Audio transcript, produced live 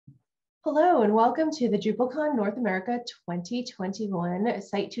Hello and welcome to the DrupalCon North America 2021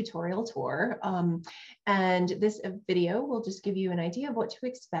 site tutorial tour. And this video will just give you an idea of what to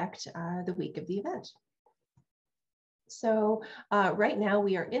expect the week of the event. So right now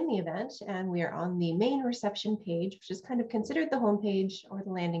we are in the event and we are on the main reception page, which is kind of considered the home page or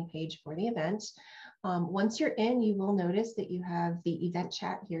the landing page for the event. Once you're in, you will notice that you have the event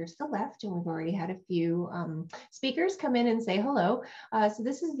chat here to the left, and we've already had a few speakers come in and say hello. So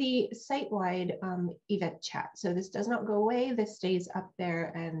this is the site-wide event chat. So this does not go away. This stays up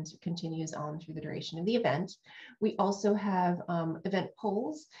there and continues on through the duration of the event. We also have event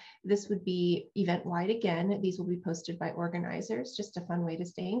polls. This would be event-wide again. These will be posted by organizers, just a fun way to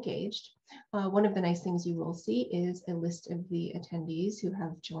stay engaged. One of the nice things you will see is a list of the attendees who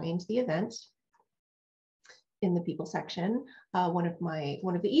have joined the event. In the people section, one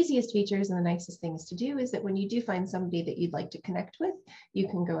of the easiest features and the nicest things to do is that when you do find somebody that you'd like to connect with, you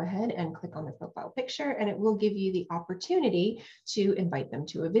can go ahead and click on the profile picture and it will give you the opportunity to invite them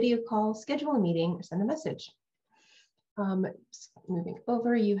to a video call, schedule a meeting, or send a message. Moving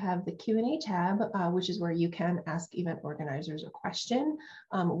over, you have the Q&A tab, which is where you can ask event organizers a question.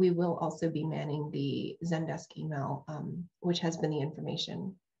 We will also be manning the Zendesk email, which has been the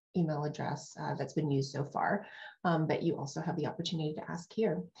information email address that's been used so far, but you also have the opportunity to ask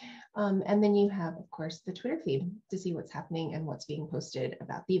here. And then you have, of course, the Twitter feed to see what's happening and what's being posted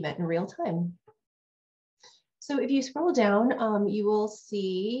about the event in real time. So if you scroll down, you will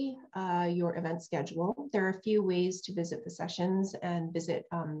see your event schedule. There are a few ways to visit the sessions and visit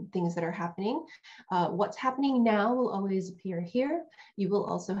things that are happening. What's happening now will always appear here. You will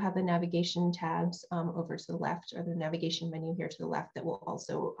also have the navigation tabs over to the left, or the navigation menu here to the left, that will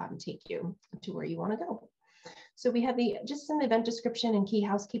also take you to where you want to go. So we have just some event description and key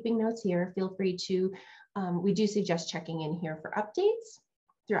housekeeping notes here. Feel free to, we do suggest checking in here for updates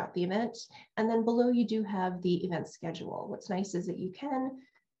throughout the event. And then below you do have the event schedule. What's nice is that you can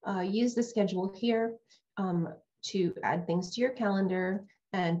use the schedule here to add things to your calendar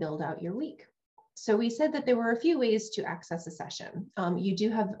and build out your week. So we said that there were a few ways to access a session. You do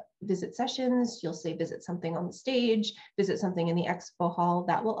have visit sessions. You'll say visit something on the stage, visit something in the expo hall.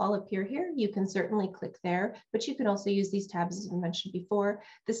 That will all appear here. You can certainly click there, but you can also use these tabs as we mentioned before.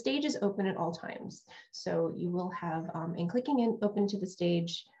 The stage is open at all times. So you will have, in clicking in open to the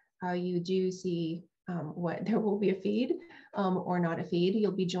stage, you do see there will be a feed or not a feed.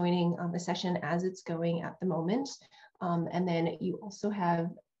 You'll be joining a session as it's going at the moment. And then you also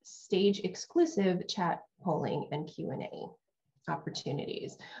have stage exclusive chat, polling, and Q&A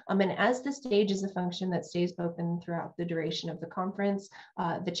opportunities. And as the stage is a function that stays open throughout the duration of the conference,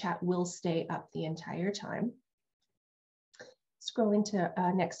 the chat will stay up the entire time. Scrolling to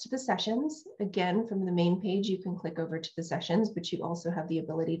next to the sessions, again, from the main page, you can click over to the sessions, but you also have the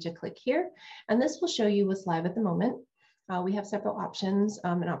ability to click here. And this will show you what's live at the moment. We have several options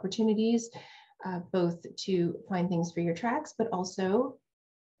and opportunities, both to find things for your tracks, but also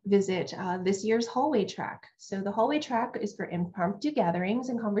visit this year's hallway track. So the hallway track is for impromptu gatherings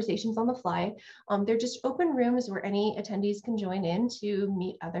and conversations on the fly. They're just open rooms where any attendees can join in to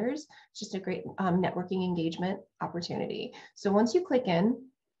meet others. It's just a great networking engagement opportunity. So once you click in,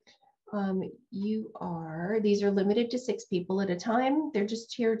 these are limited to 6 people at a time. They're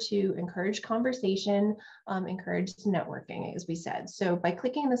just here to encourage conversation, encourage networking, as we said. So by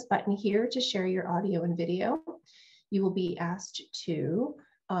clicking this button here to share your audio and video, you will be asked to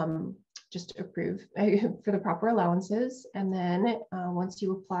just approve for the proper allowances. And then once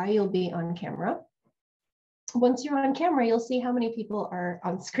you apply, you'll be on camera. Once you're on camera, you'll see how many people are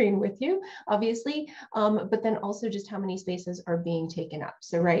on screen with you, obviously, but then also just how many spaces are being taken up.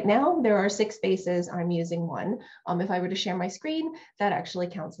 So right now there are 6 spaces, I'm using 1. If I were to share my screen, that actually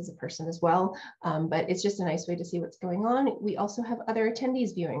counts as a person as well, but it's just a nice way to see what's going on. We also have other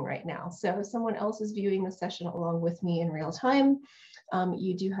attendees viewing right now. So if someone else is viewing the session along with me in real time,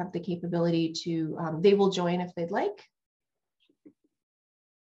 you do have the capability to, they will join if they'd like.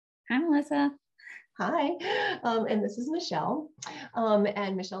 Hi, Melissa. Hi, and this is Michelle.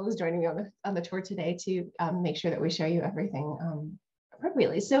 And Michelle is joining me on the tour today to make sure that we show you everything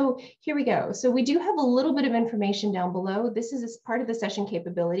appropriately. So here we go. So we do have a little bit of information down below. This is part of the session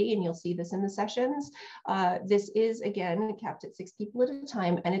capability, and you'll see this in the sessions. This is, again, capped at 6 people at a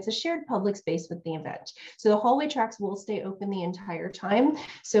time, and it's a shared public space with the event. So the hallway tracks will stay open the entire time.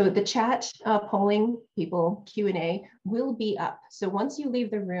 So the chat, polling, people, Q&A will be up. So once you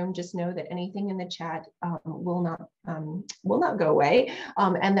leave the room, just know that anything in the chat will not go away,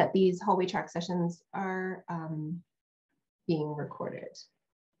 and that these hallway track sessions are being recorded.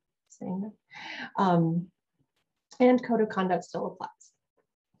 And code of conduct still applies.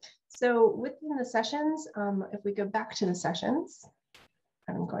 So within the sessions, if we go back to the sessions,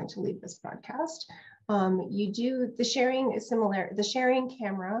 I'm going to leave this broadcast. You do, the sharing is similar. The sharing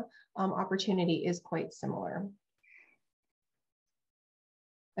camera opportunity is quite similar.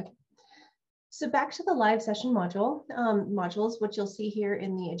 Okay. So back to the live session module, modules, what you'll see here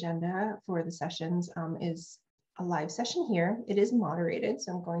in the agenda for the sessions is a live session here. It is moderated,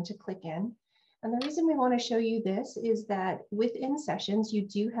 so I'm going to click in. And the reason we want to show you this is that within sessions, you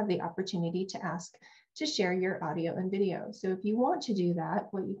do have the opportunity to ask to share your audio and video. So if you want to do that,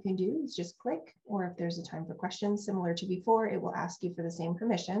 what you can do is just click, or if there's a time for questions similar to before, it will ask you for the same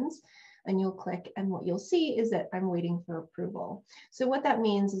permissions. And you'll click, and what you'll see is that I'm waiting for approval. So what that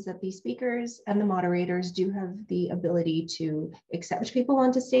means is that the speakers and the moderators do have the ability to accept people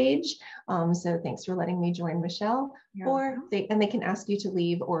onto stage. So thanks for letting me join, Michelle. Yeah. Or they can ask you to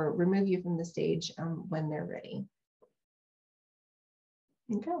leave or remove you from the stage when they're ready.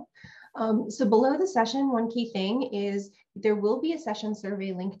 Okay. So below the session, one key thing is there will be a session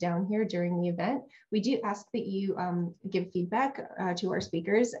survey link down here during the event. We do ask that you give feedback to our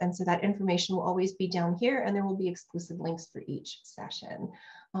speakers, and so that information will always be down here, and there will be exclusive links for each session.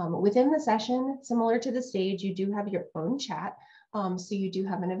 Within the session, similar to the stage, you do have your own chat. So you do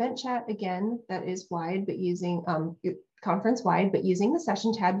have an event chat, again, that is wide, but using conference wide, but using the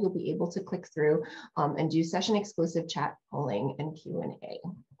session tab, you'll be able to click through and do session exclusive chat, polling, and Q&A.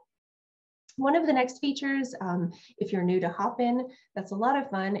 One of the next features, if you're new to Hopin, that's a lot of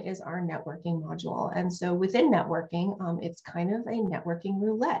fun, is our networking module. And so within networking, it's kind of a networking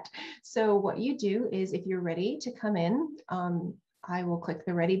roulette. So what you do is, if you're ready to come in, I will click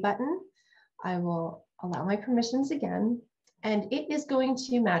the ready button. I will allow my permissions again, and it is going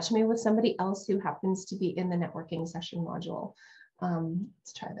to match me with somebody else who happens to be in the networking session module.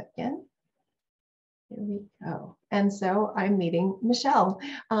 Let's try that again. Here we go. And so I'm meeting Michelle,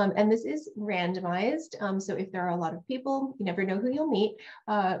 and this is randomized. So if there are a lot of people, you never know who you'll meet.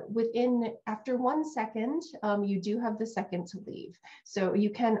 After 1 second, you do have the second to leave. So you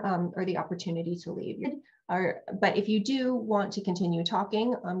can, or the opportunity to leave. But if you do want to continue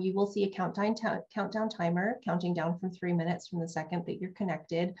talking, you will see a countdown timer counting down from 3 minutes from the second that you're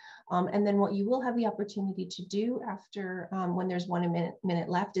connected. And then what you will have the opportunity to do after, when there's 1 minute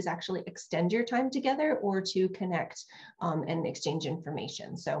left, is actually extend your time together or to connect and exchange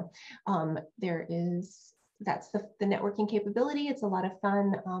information. So that's the networking capability. It's a lot of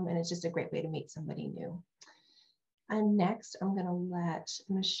fun, and it's just a great way to meet somebody new. And next, I'm going to let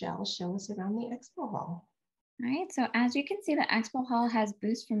Michelle show us around the expo hall. All right, so as you can see, the Expo Hall has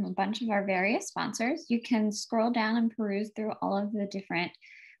booths from a bunch of our various sponsors. You can scroll down and peruse through all of the different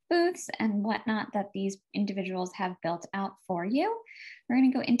booths and whatnot that these individuals have built out for you. We're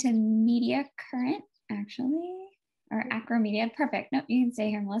going to go into Media Current, actually, or Acromedia. Perfect. Nope, you can stay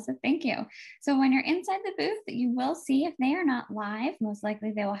here, Melissa. Thank you. So when you're inside the booth, you will see, if they are not live, most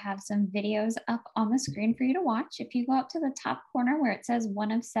likely they will have some videos up on the screen for you to watch. If you go up to the top corner where it says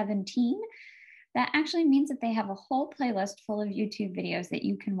 1 of 17, that actually means that they have a whole playlist full of YouTube videos that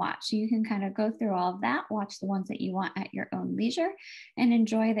you can watch. So you can kind of go through all of that, watch the ones that you want at your own leisure, and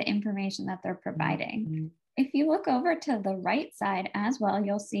enjoy the information that they're providing. Mm-hmm. If you look over to the right side as well,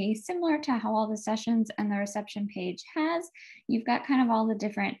 you'll see, similar to how all the sessions and the reception page has, you've got kind of all the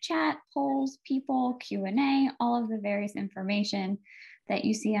different chat, polls, people, Q&A, all of the various information that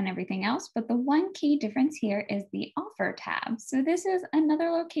you see on everything else. But the one key difference here is the offer tab. So this is another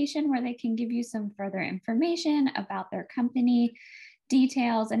location where they can give you some further information about their company,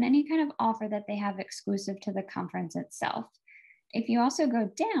 details, and any kind of offer that they have exclusive to the conference itself. If you also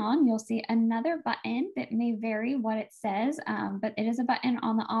go down, you'll see another button that may vary what it says, but it is a button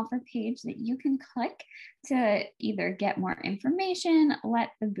on the offer page that you can click to either get more information, let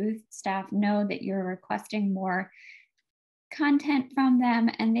the booth staff know that you're requesting more content from them,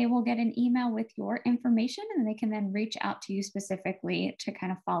 and they will get an email with your information, and they can then reach out to you specifically to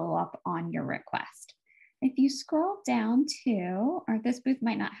kind of follow up on your request. If you scroll down to, or this booth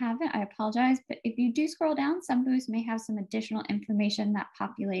might not have it, I apologize, but if you do scroll down, some booths may have some additional information that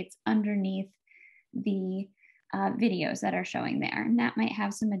populates underneath the videos that are showing there. And that might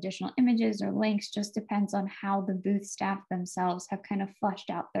have some additional images or links, just depends on how the booth staff themselves have kind of fleshed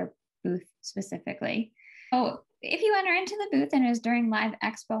out their booth specifically. So if you enter into the booth and it is during live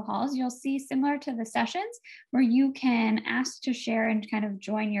expo halls, you'll see, similar to the sessions, where you can ask to share and kind of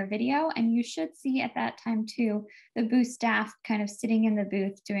join your video. And you should see at that time too, the booth staff kind of sitting in the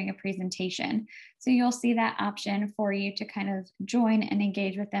booth doing a presentation. So you'll see that option for you to kind of join and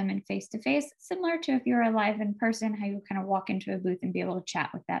engage with them in face-to-face, similar to if you were live in person, how you kind of walk into a booth and be able to chat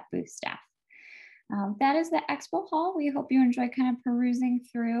with that booth staff. That is the expo hall. We hope you enjoy kind of perusing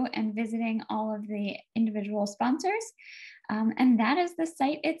through and visiting all of the individual sponsors. And that is the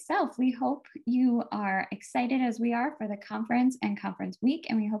site itself. We hope you are excited as we are for the conference and conference week,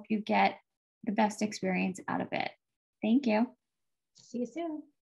 and we hope you get the best experience out of it. Thank you. See you soon.